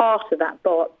the heart of that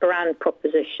brand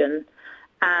proposition,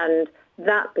 and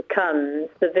that becomes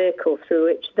the vehicle through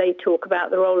which they talk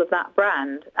about the role of that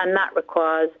brand. And that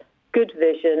requires good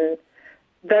vision,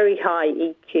 very high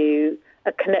EQ,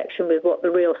 a connection with what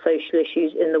the real social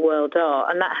issues in the world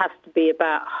are. And that has to be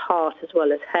about heart as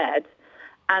well as head.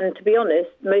 And to be honest,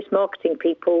 most marketing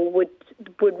people would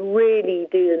really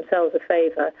do themselves a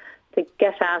favour to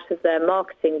get out of their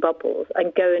marketing bubbles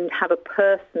and go and have a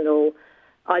personal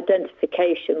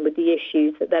identification with the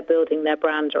issues that they're building their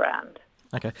brand around.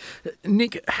 Okay.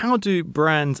 Nick, how do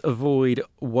brands avoid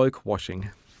woke washing?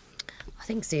 I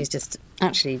think Sue's just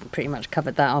actually pretty much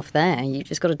covered that off there. You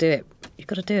just got to do it. You've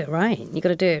got to do it right. You've got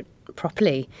to do it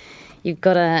properly. You've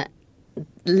got to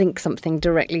link something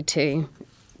directly to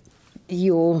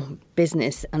your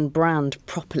business and brand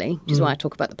properly, which is why I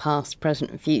talk about the past, present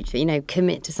and future.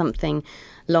 Commit to something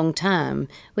long term.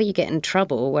 Where you get in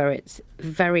trouble, where it's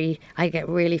I get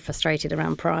really frustrated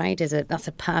around pride, that's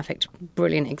a perfect,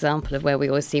 brilliant example of where we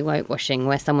always see woke washing,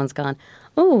 where someone's gone,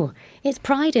 oh, it's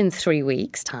Pride in 3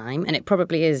 weeks' time, and it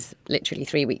probably is literally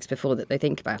 3 weeks before that they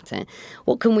think about it.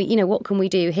 What can we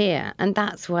do here? And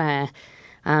that's where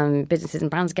businesses and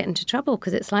brands get into trouble,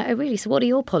 because it's like, oh really, so what are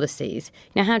your policies?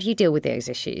 How do you deal with those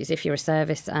issues? If you're a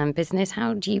service business,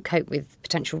 how do you cope with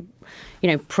potential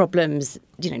problems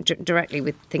directly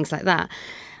with things like that?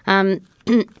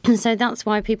 So that's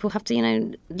why people have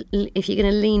to, if you're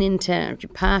going to lean into your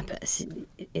purpose,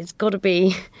 it's got to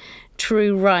be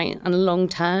true, right and long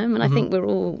term. And I think we're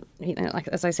all, like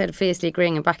as I said, fiercely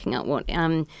agreeing and backing up what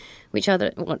each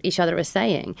other are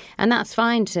saying, and that's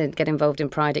fine to get involved in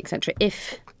pride, etc.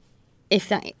 If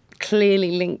that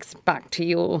clearly links back to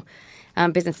your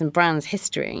business and brand's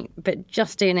history, but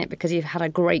just doing it because you've had a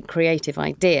great creative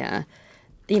idea,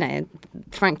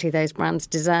 frankly, those brands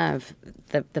deserve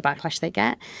the backlash they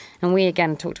get. And we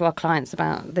again talk to our clients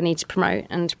about the need to promote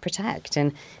and protect,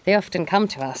 and they often come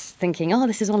to us thinking, oh,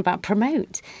 this is all about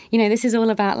promote. This is all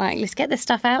about let's get this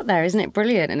stuff out there, isn't it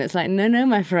brilliant? And it's like, no,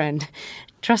 my friend.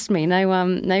 Trust me,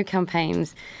 no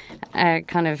campaigns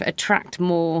kind of attract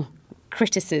more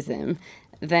criticism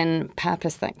than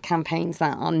purpose that campaigns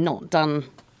that are not done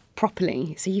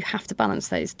properly. So you have to balance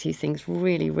those two things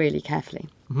really, really carefully.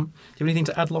 Mm-hmm. Do you have anything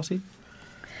to add, Lottie?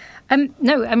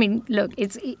 No, I mean, look,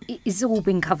 it's all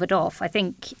been covered off. I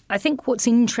think what's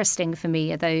interesting for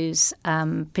me are those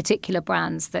particular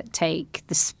brands that take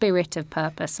the spirit of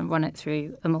purpose and run it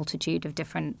through a multitude of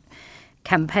different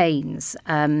campaigns.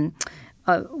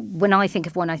 When I think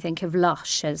of one, I think of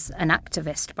Lush as an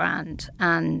activist brand.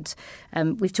 And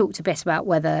we've talked a bit about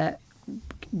whether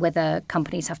whether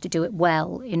companies have to do it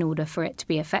well in order for it to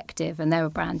be effective. And they're a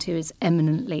brand who is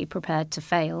eminently prepared to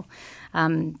fail.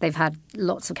 They've had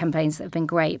lots of campaigns that have been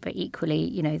great, but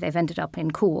equally, they've ended up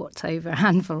in court over a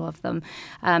handful of them.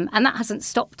 And that hasn't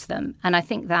stopped them. And I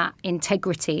think that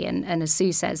integrity and as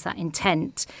Sue says, that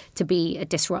intent to be a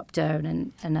disruptor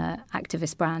and an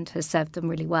activist brand has served them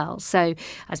really well. So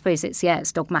I suppose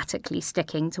it's dogmatically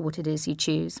sticking to what it is you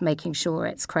choose, making sure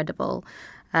it's credible.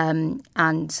 And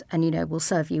will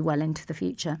serve you well into the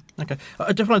future. Okay.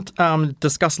 I just want to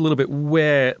discuss a little bit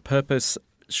where purpose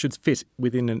should fit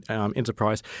within an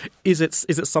enterprise. Is it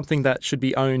something that should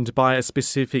be owned by a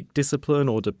specific discipline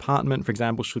or department? For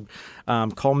example, should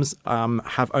comms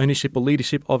have ownership or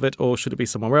leadership of it, or should it be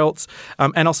somewhere else?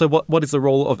 And also, what is the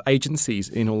role of agencies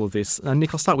in all of this?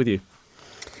 Nick, I'll start with you.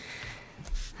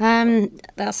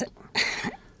 That's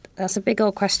a big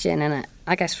old question, and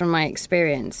I guess from my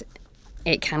experience,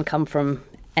 it can come from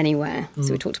anywhere.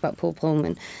 So we talked about Paul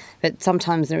Polman, but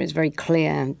sometimes there is very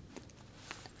clear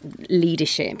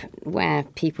leadership where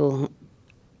people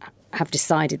have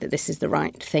decided that this is the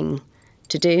right thing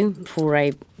to do for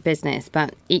a business,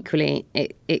 but equally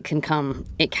it can come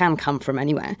from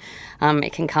anywhere.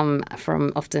 It can come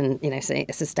from often, say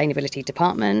a sustainability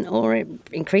department, or it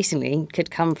increasingly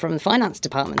could come from the finance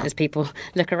department as people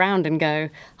look around and go,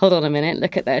 hold on a minute,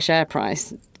 look at their share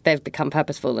price. They've become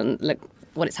purposeful and look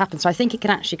what it's happened. So I think it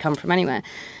can actually come from anywhere,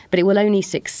 but it will only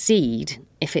succeed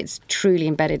if it's truly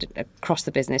embedded across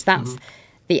the business. That's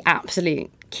the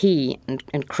absolute key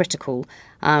and critical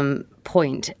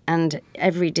point. And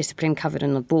every discipline covered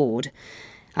on the board,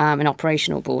 an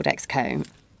operational board, ExCo,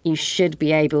 you should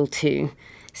be able to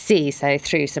see, so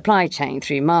through supply chain,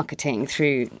 through marketing,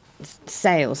 through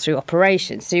sales, through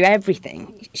operations, through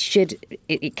everything,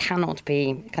 it cannot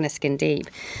be kind of skin deep.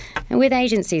 And with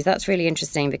agencies, that's really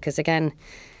interesting because, again,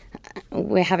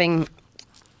 we're having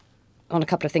on a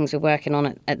couple of things we're working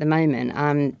on at the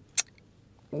moment,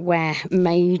 where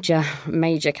major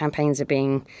campaigns are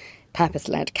being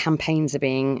purpose-led, campaigns are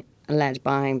being led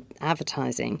by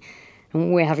advertising,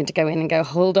 and we're having to go in and go,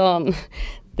 hold on,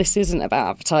 this isn't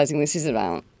about advertising, this is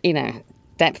about,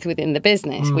 depth within the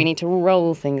business. We need to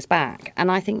roll things back. And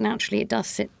I think naturally it does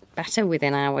sit better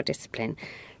within our discipline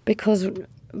because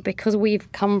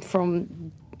we've come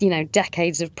from,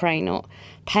 decades of pray not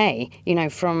pay,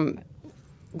 from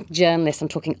journalists, I'm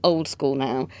talking old school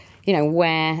now,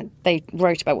 where they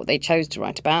wrote about what they chose to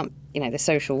write about, the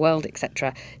social world,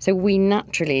 etc. So we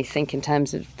naturally think in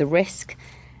terms of the risk,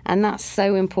 and that's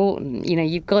so important.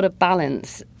 You've got to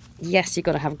balance. Yes, you've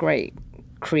got to have great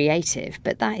creative,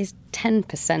 but that is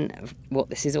 10% of what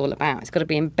this is all about. It's got to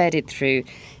be embedded through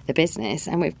the business,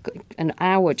 and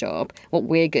our job, what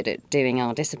we're good at doing,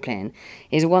 our discipline,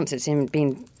 is once it's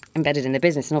been embedded in the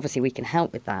business, and obviously we can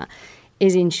help with that,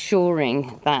 is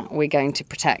ensuring that we're going to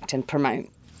protect and promote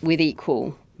with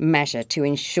equal measure to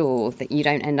ensure that you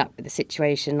don't end up with a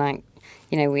situation like,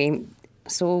 we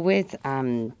saw with,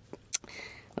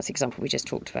 what's the example we just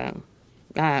talked about?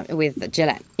 With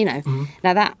Gillette,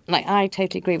 Now that, I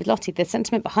totally agree with Lottie. The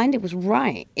sentiment behind it was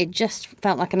right. It just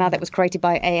felt like an ad that was created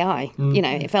by AI.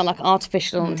 It felt like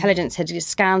artificial intelligence had just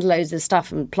scanned loads of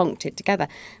stuff and plonked it together.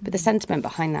 But the sentiment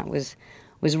behind that was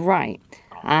right.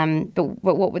 But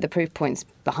what were the proof points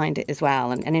behind it as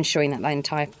well, and ensuring that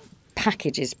entire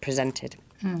package is presented.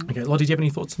 Okay, Lottie, do you have any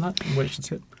thoughts on that? Where it should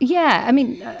sit? Yeah, I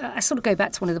mean, I sort of go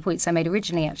back to one of the points I made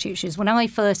originally, actually, which is when I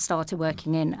first started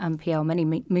working in PR many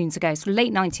moons ago, so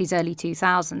late 90s, early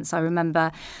 2000s, I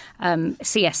remember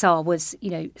CSR was,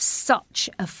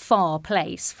 such a far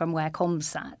place from where comms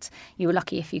sat. You were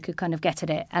lucky if you could kind of get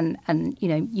at it, and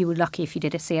you were lucky if you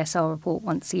did a CSR report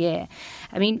once a year.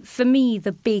 I mean, for me,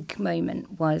 the big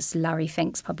moment was Larry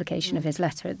Fink's publication of his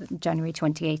letter in January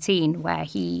 2018, where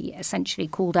he essentially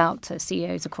called out to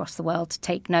CEOs across the world to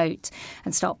take note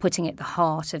and start putting it at the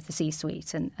heart of the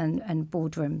C-suite and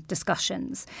boardroom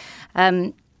discussions.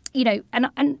 And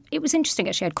it was interesting,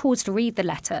 actually. I had cause to read the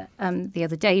letter the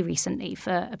other day recently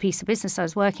for a piece of business I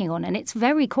was working on, and it's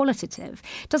very qualitative.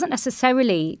 It doesn't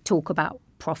necessarily talk about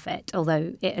profit,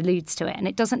 although it alludes to it, and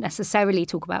it doesn't necessarily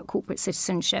talk about corporate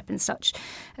citizenship in such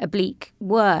oblique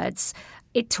words.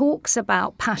 It talks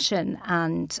about passion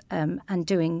and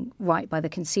doing right by the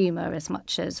consumer as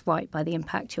much as right by the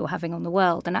impact you're having on the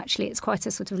world. And actually, it's quite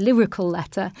a sort of lyrical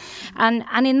letter.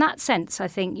 And in that sense, I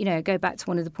think, go back to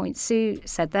one of the points Sue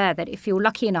said there, that if you're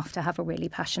lucky enough to have a really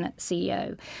passionate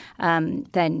CEO,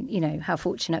 then, how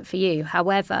fortunate for you.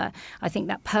 However, I think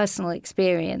that personal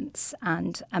experience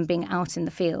and being out in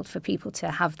the field for people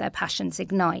to have their passions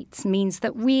ignite means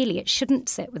that really it shouldn't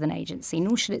sit with an agency,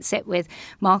 nor should it sit with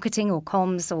marketing or comms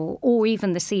comms or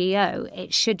even the CEO,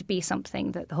 it should be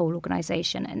something that the whole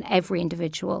organisation and every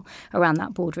individual around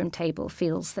that boardroom table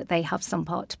feels that they have some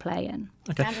part to play in.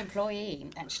 Okay. And employee,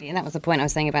 actually, and that was the point I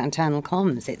was saying about internal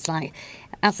comms. It's like,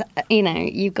 as you know,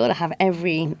 you've got to have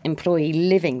every employee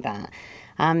living that.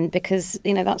 Because,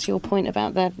 you know, that's your point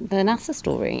about the NASA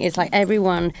story. It's like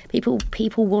everyone,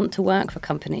 people want to work for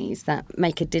companies that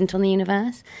make a dint on the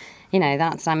universe. You know,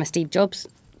 that's a Steve Jobs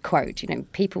quote. You know,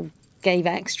 people gave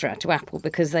extra to Apple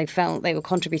because they felt they were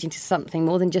contributing to something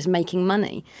more than just making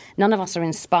money. None of us are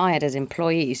inspired as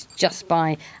employees just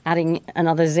by adding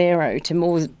another zero to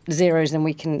more zeros than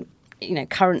we can, you know,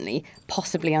 currently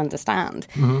possibly understand.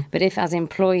 Mm-hmm. But if as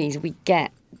employees we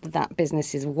get that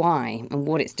business is why and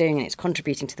what it's doing and it's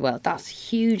contributing to the world, that's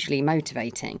hugely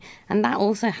motivating, and that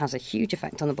also has a huge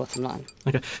effect on the bottom line.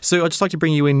 Okay, so I'd just like to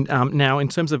bring you in now in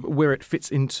terms of where it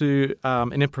fits into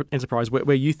an enterprise,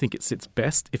 where you think it sits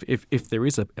best, if there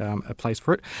is a place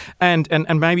for it, and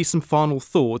maybe some final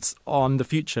thoughts on the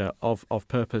future of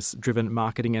purpose-driven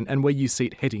marketing and where you see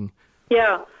it heading.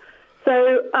 Yeah,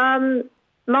 so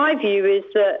my view is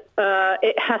that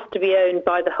it has to be owned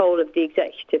by the whole of the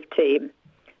executive team,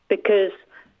 because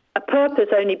a purpose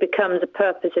only becomes a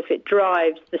purpose if it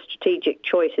drives the strategic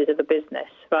choices of the business,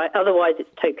 right? Otherwise, it's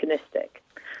tokenistic.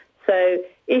 So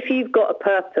if you've got a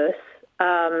purpose,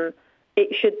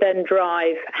 it should then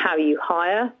drive how you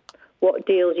hire, what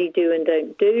deals you do and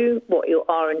don't do, what your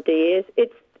R&D is.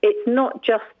 It's not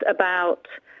just about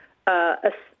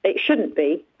it shouldn't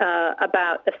be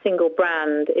about a single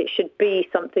brand. It should be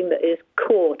something that is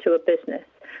core to a business.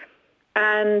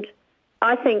 And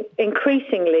I think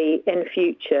increasingly in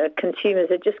future,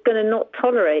 consumers are just going to not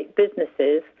tolerate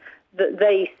businesses that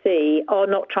they see are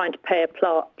not trying to play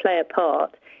a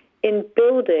part in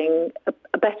building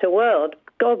a better world.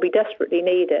 God, we desperately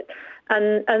need it.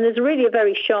 And there's really a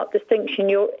very sharp distinction.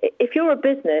 If you're a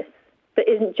business that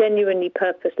isn't genuinely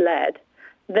purpose-led,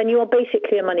 then you are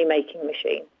basically a money-making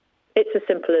machine. It's as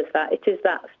simple as that. It is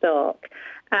that stark.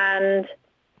 And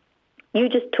you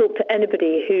just talk to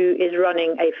anybody who is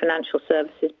running a financial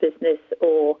services business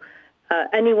or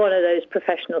any one of those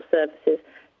professional services.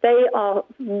 They are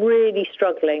really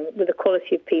struggling with the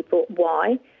quality of people.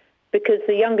 Why? Because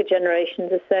the younger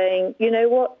generations are saying, you know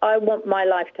what, I want my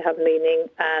life to have meaning,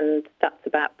 and that's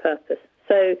about purpose.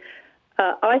 So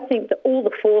I think that all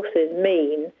the forces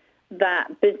mean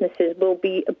that businesses will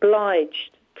be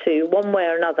obliged to, one way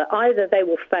or another, either they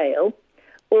will fail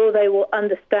or they will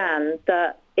understand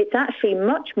that it's actually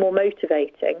much more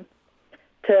motivating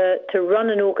to run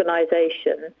an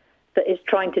organisation that is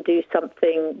trying to do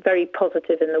something very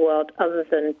positive in the world other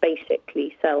than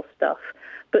basically sell stuff.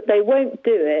 But they won't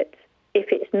do it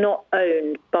if it's not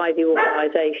owned by the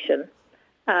organisation.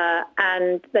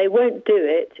 And they won't do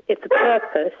it if the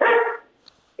purpose...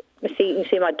 you can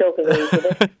see my dog agrees with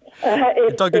it.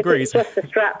 The dog agrees. It's just a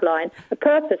strap line. The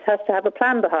purpose has to have a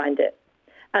plan behind it.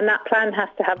 And that plan has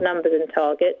to have numbers and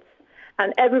targets.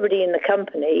 And everybody in the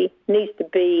company needs to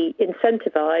be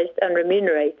incentivised and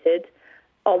remunerated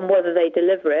on whether they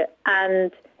deliver it.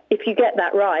 And if you get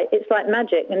that right, it's like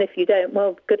magic. And if you don't,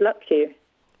 well, good luck to you.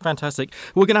 Fantastic.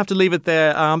 We're going to have to leave it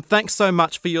there. Thanks so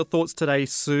much for your thoughts today,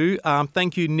 Sue.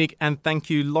 Thank you, Nick, and thank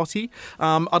you, Lottie.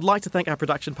 I'd like to thank our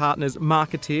production partners,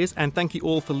 Marketeers, and thank you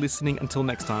all for listening. Until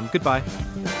next time, goodbye.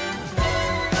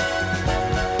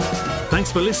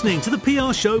 Thanks for listening to the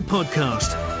PR Show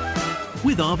podcast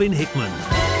with Arvin Hickman.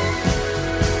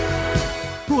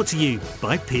 Brought to you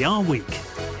by PR Week.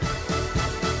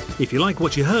 If you like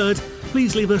what you heard,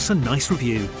 please leave us a nice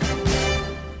review.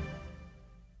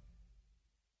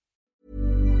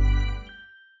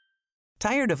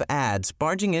 Tired of ads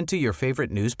barging into your favorite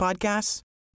news podcasts?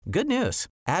 Good news.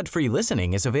 Ad-free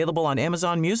listening is available on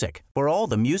Amazon Music for all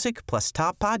the music plus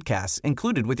top podcasts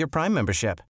included with your Prime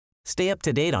membership. Stay up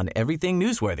to date on everything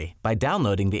newsworthy by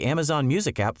downloading the Amazon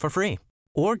Music app for free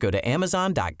or go to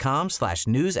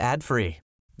amazon.com/news ad free.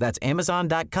 That's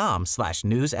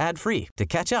amazon.com/news ad free to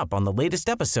catch up on the latest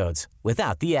episodes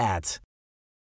without the ads.